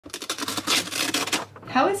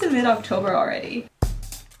How is it mid-October already?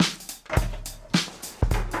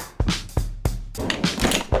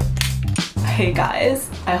 Hey guys,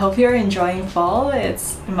 I hope you're enjoying fall.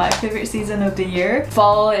 It's my favorite season of the year.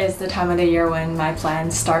 Fall is the time of the year when my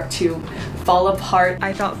plans start to fall apart.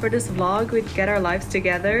 I thought for this vlog we'd get our lives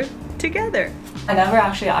together. I never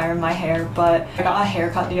actually ironed my hair, but I got a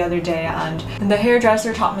haircut the other day and the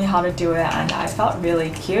hairdresser taught me how to do it and I felt really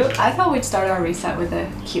cute. I thought we'd start our reset with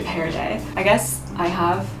a cute hair day. I guess I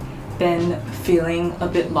have been feeling a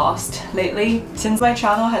bit lost lately. Since my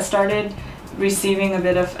channel has started receiving a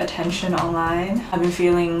bit of attention online, I've been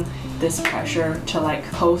feeling this pressure to like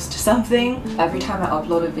post something. Every time I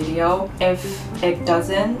upload a video, if it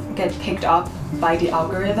doesn't get picked up by the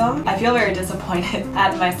algorithm, I feel very disappointed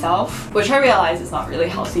at myself, which I realize is not really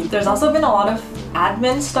healthy. There's also been a lot of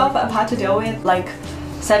admin stuff I've had to deal with, like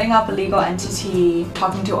setting up a legal entity,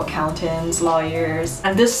 talking to accountants, lawyers,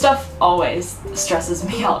 and this stuff always stresses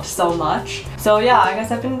me out so much. So yeah, I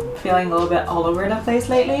guess I've been feeling a little bit all over the place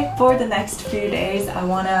lately. For the next few days, I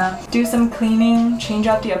want to do some cleaning, change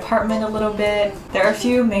up the apartment a little bit. There are a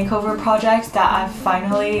few makeover projects that I've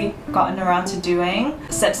finally gotten around to doing,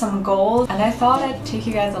 set some goals, and I thought I'd take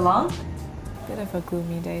you guys along. Bit of a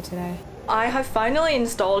gloomy day today. I have finally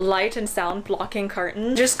installed light and sound blocking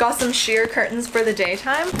curtains. Just got some sheer curtains for the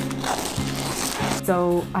daytime.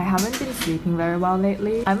 So I haven't been sleeping very well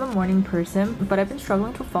lately. I'm a morning person, but I've been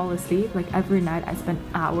struggling to fall asleep. Like every night I spend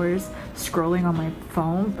hours scrolling on my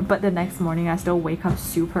phone, but the next morning I still wake up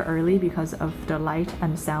super early because of the light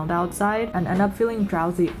and sound outside and end up feeling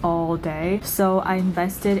drowsy all day. So I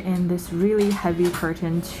invested in this really heavy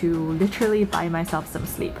curtain to literally buy myself some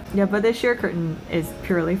sleep. Yeah, but this sheer curtain is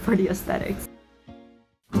purely for the aesthetics.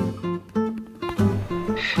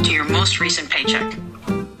 To your most recent paycheck.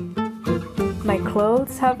 My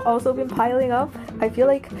clothes have also been piling up. I feel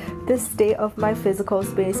like this state of my physical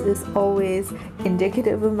space is always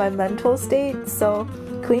indicative of my mental state, so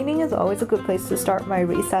cleaning is always a good place to start my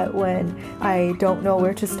reset when I don't know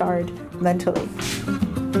where to start mentally.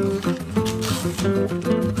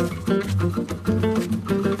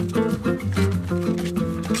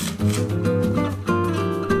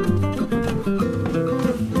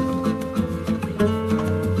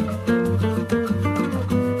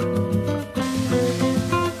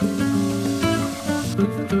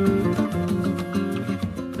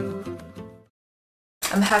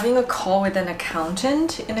 I'm having a call with an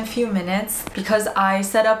accountant in a few minutes because I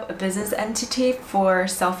set up a business entity for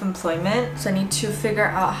self-employment. So I need to figure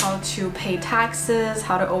out how to pay taxes,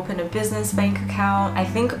 how to open a business bank account. I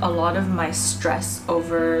think a lot of my stress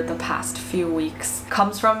over the past few weeks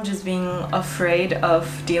comes from just being afraid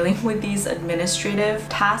of dealing with these administrative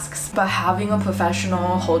tasks. But having a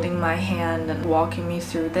professional holding my hand and walking me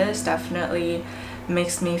through this definitely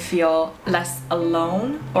makes me feel less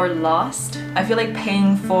alone or lost. I feel like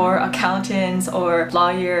paying for accountants or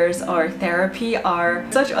lawyers or therapy are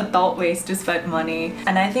such adult ways to spend money,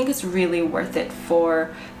 and I think it's really worth it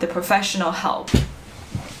for the professional help.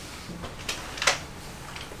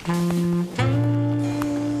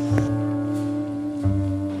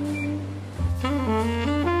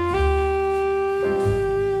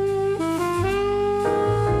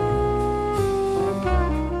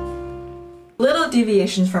 Little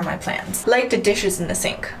deviations from my plans, like the dishes in the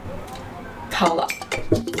sink. Pile up.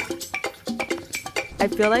 I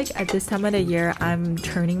feel like at this time of the year, I'm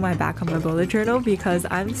turning my back on my bullet journal because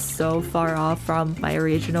I'm so far off from my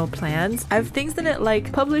original plans. I have things in it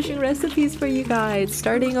like publishing recipes for you guys,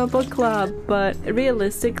 starting a book club, but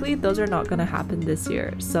realistically, those are not gonna happen this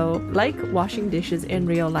year. So like washing dishes in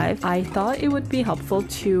real life, I thought it would be helpful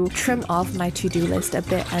to trim off my to-do list a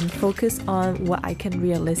bit and focus on what I can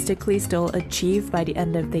realistically still achieve by the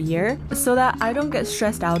end of the year so that I don't get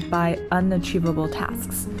stressed out by unachievable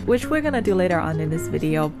tasks, which we're gonna do later on in this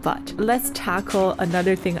video. But let's tackle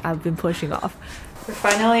another thing I've been pushing off. We're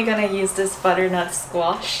finally gonna use this butternut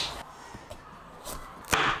squash.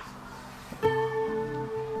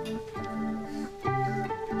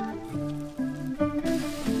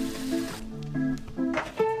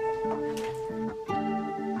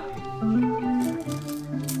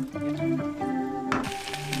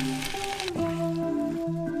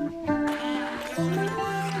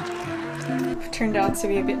 Turned out to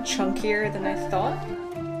be a bit chunkier than I thought.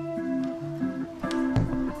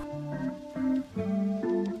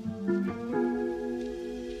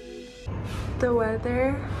 The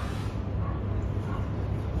weather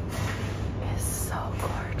is so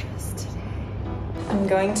gorgeous today. I'm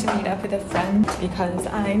going to meet up with a friend because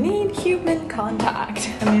I need human contact.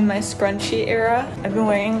 I'm in my scrunchy era. I've been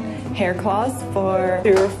wearing hair cloths for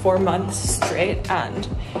 3 or 4 months straight and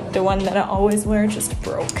The one that I always wear just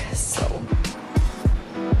broke, so.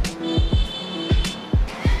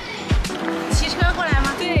 骑车过来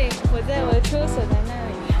吗？对，我在我的车锁在那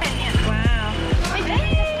里。哇哦！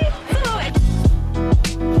哎，这么伟。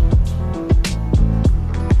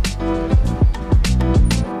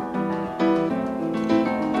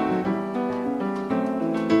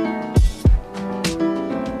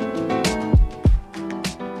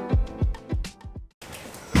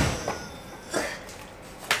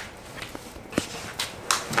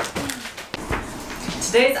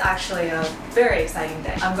 Today is actually a very exciting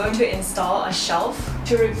day. I'm going to install a shelf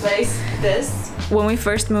to replace this. When we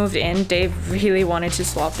first moved in, Dave really wanted to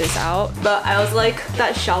swap this out, But I was like,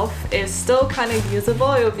 that shelf is still kind of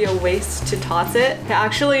usable. It would be a waste to toss it. It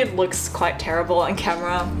actually looks quite terrible on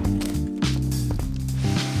camera.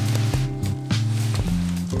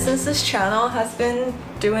 Since this channel has been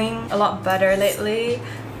doing a lot better lately,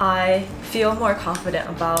 I feel more confident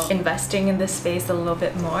about investing in this space a little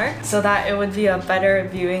bit more so that it would be a better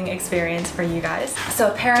viewing experience for you guys. So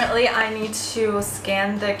apparently I need to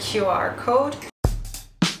scan the QR code.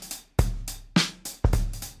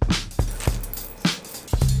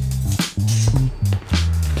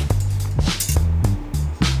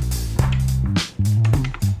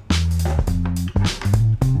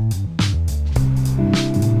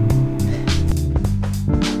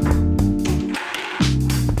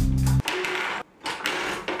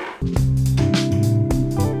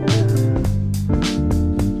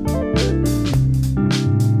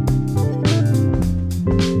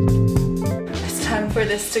 For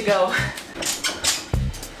this to go.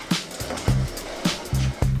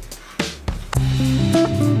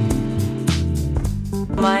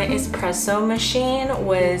 My espresso machine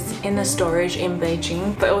was in the storage in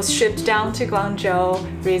Beijing, but it was shipped down to Guangzhou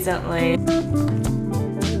recently.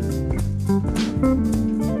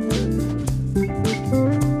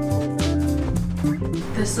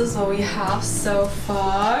 This is what we have so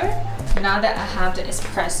far. Now that I have the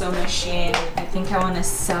espresso machine, I think I want to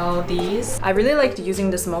sell these. I really liked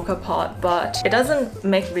using this mocha pot, but it doesn't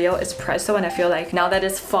make real espresso, and I feel like now that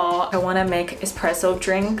it's fall, I want to make espresso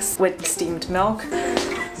drinks with steamed milk.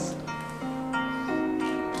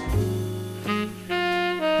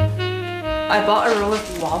 I bought a roll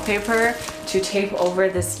of wallpaper to tape over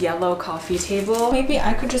this yellow coffee table. Maybe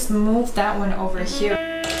I could just move that one over here.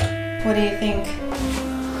 What do you think?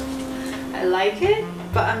 I like it,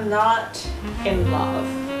 but I'm not in love.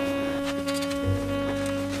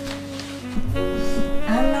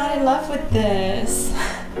 I'm not in love with this.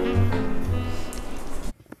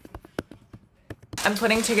 I'm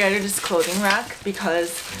putting together this clothing rack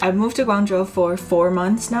because I've moved to Guangzhou for 4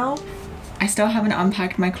 months now. I still haven't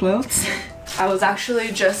unpacked my clothes. I was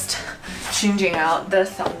actually just changing out the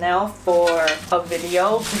thumbnail for a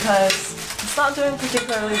video because it's not doing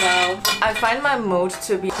particularly well. I find my mood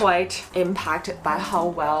to be quite impacted by how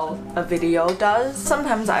well a video does.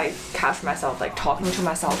 Sometimes I catch myself like talking to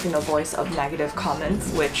myself in the voice of negative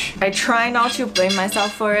comments, which I try not to blame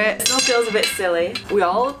myself for it. It still feels a bit silly. We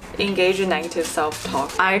all engage in negative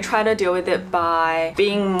self-talk. I try to deal with it by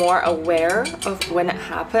being more aware of when it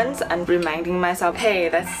happens and reminding myself, hey,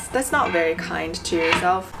 that's not very kind to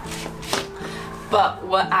yourself. But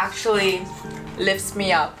what actually lifts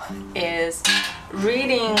me up is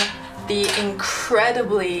reading the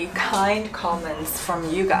incredibly kind comments from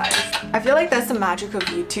you guys. I feel like that's the magic of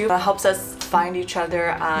YouTube. It helps us find each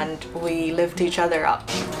other and we lift each other up.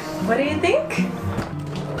 What do you think?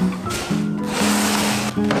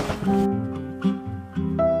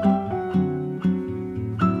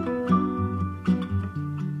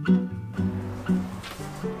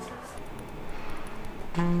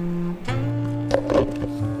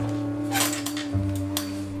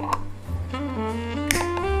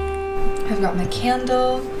 I've got my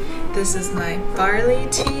candle. This is my barley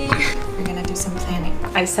tea. We're gonna do some planning.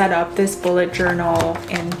 I set up this bullet journal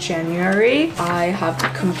in January. I have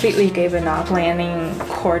completely given up planning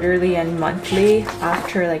quarterly and monthly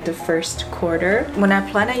after like the first quarter. When I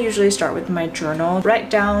plan, I usually start with my journal. Write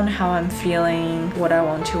down how I'm feeling, what I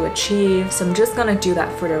want to achieve. So I'm just gonna do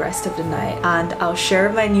that for the rest of the night. And I'll share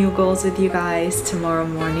my new goals with you guys tomorrow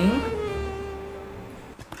morning.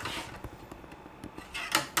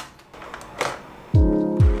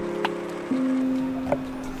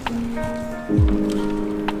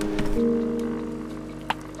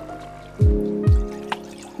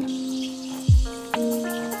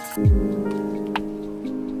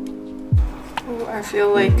 I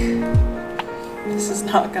feel like this is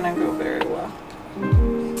not gonna go very well.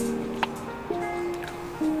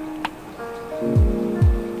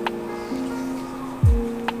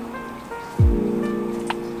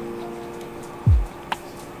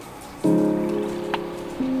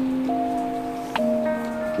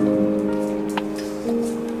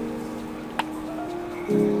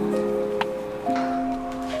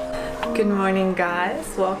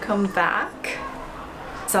 guys, welcome back.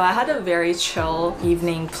 So I had a very chill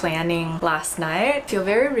evening planning last night. Feel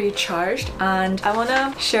very recharged, and I want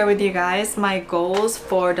to share with you guys my goals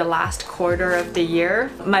for the last quarter of the year.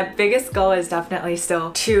 My biggest goal is definitely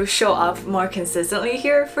still to show up more consistently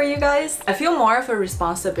here for you guys. I feel more of a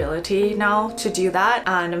responsibility now to do that,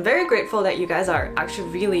 and I'm very grateful that you guys are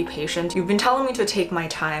actually really patient. You've been telling me to take my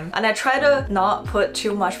time, and I try to not put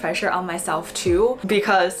too much pressure on myself too,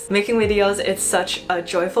 because making videos, it's such a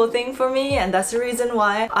joyful thing for me, and that's the reason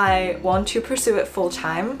why I want to pursue it full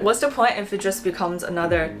time. What's the point if it just becomes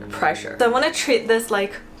another pressure? So I want to treat this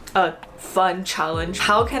like a fun challenge.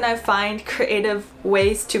 How can I find creative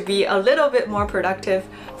ways to be a little bit more productive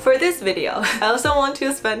for this video? I also want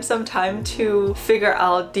to spend some time to figure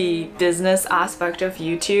out the business aspect of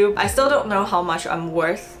YouTube. I still don't know how much I'm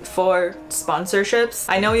worth for sponsorships.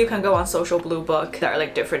 I know you can go on Social Blue Book. There are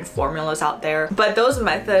like different formulas out there, but those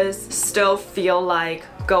methods still feel like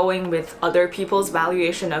going with other people's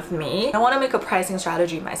valuation of me. I want to make a pricing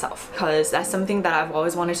strategy myself, because that's something that I've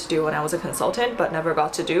always wanted to do when I was a consultant but never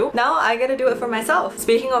got to do. Now I get to do it for myself.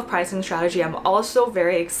 Speaking of pricing strategy, I'm also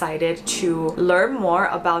very excited to learn more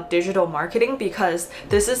about digital marketing, because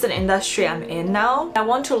this is an industry I'm in now. I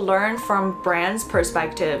want to learn from brands'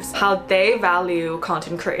 perspectives, how they value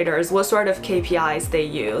content creators, what sort of KPIs they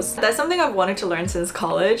use. That's something I've wanted to learn since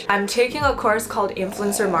college. I'm taking a course called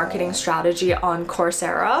Influencer Marketing Strategy on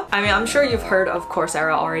Coursera. I mean, I'm sure you've heard of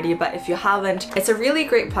Coursera already, but if you haven't, it's a really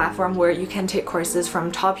great platform where you can take courses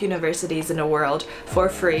from top universities in the world for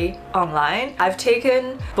free online. I've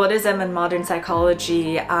taken Buddhism and modern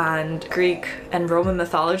psychology and Greek and Roman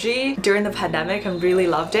mythology during the pandemic and really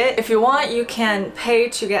loved it. If you want, you can pay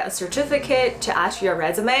to get a certificate to add to your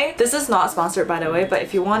resume. This is not sponsored, by the way, but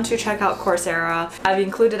if you want to check out Coursera, I've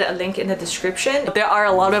included a link in the description. There are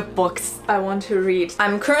a lot of books I want to read.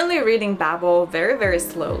 I'm currently reading Babel very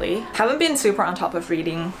slowly. Haven't been super on top of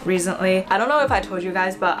reading recently. I don't know if I told you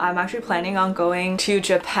guys, but I'm actually planning on going to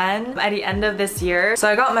Japan at the end of this year. So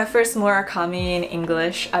I got my first Murakami in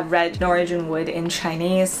English. I've read Norwegian Wood in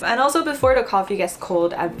Chinese. And also, before the coffee gets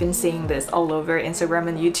cold, I've been seeing this all over Instagram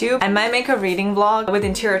and YouTube. I might make a reading vlog with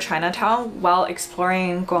interior Chinatown while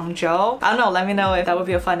exploring Guangzhou. I don't know, let me know if that would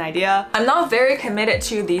be a fun idea. I'm not very committed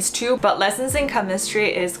to these two, but Lessons in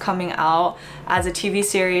Chemistry is coming out as a TV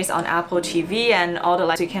series on Apple TV, and All the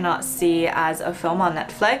Lights You Cannot See as a film on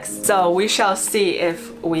Netflix. So we shall see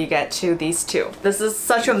if we get to these two. This is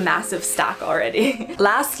such a massive stack already.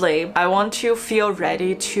 Lastly, I want to feel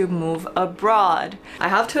ready to move abroad. I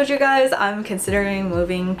have told you guys I'm considering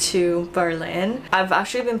moving to Berlin. I've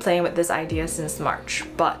actually been playing with this idea since March,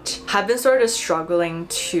 but have been sort of struggling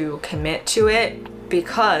to commit to it,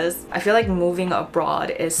 because I feel like moving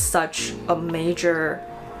abroad is such a major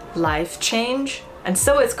life change, and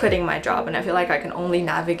so is quitting my job, and I feel like I can only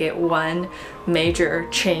navigate one major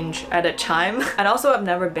change at a time. And also, I've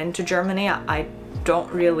never been to Germany. I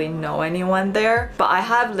don't really know anyone there, but I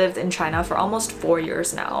have lived in China for almost 4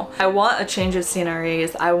 years now. I want a change of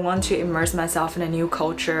sceneries. I want to immerse myself in a new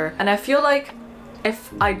culture, and I feel like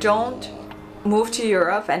if I don't move to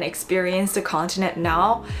Europe and experience the continent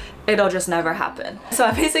now, it'll just never happen. So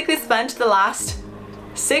I basically spent the last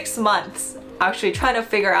 6 months actually trying to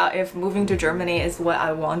figure out if moving to Germany is what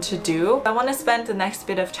I want to do. I want to spend the next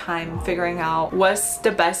bit of time figuring out what's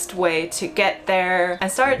the best way to get there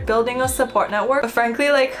and start building a support network. But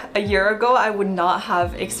frankly, like a year ago, I would not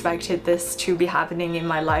have expected this to be happening in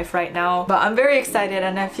my life right now. But I'm very excited,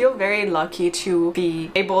 and I feel very lucky to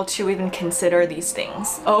be able to even consider these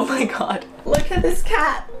things. Oh my god. Look at this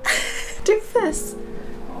cat. Doofus.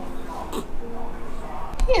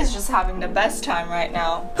 He is just having the best time right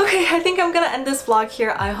now. Okay, I think I'm gonna end this vlog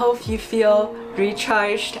here. I hope you feel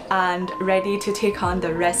recharged and ready to take on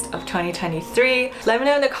the rest of 2023. Let me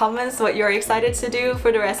know in the comments what you're excited to do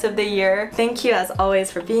for the rest of the year. Thank you as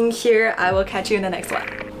always for being here. I will catch you in the next one.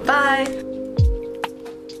 Bye!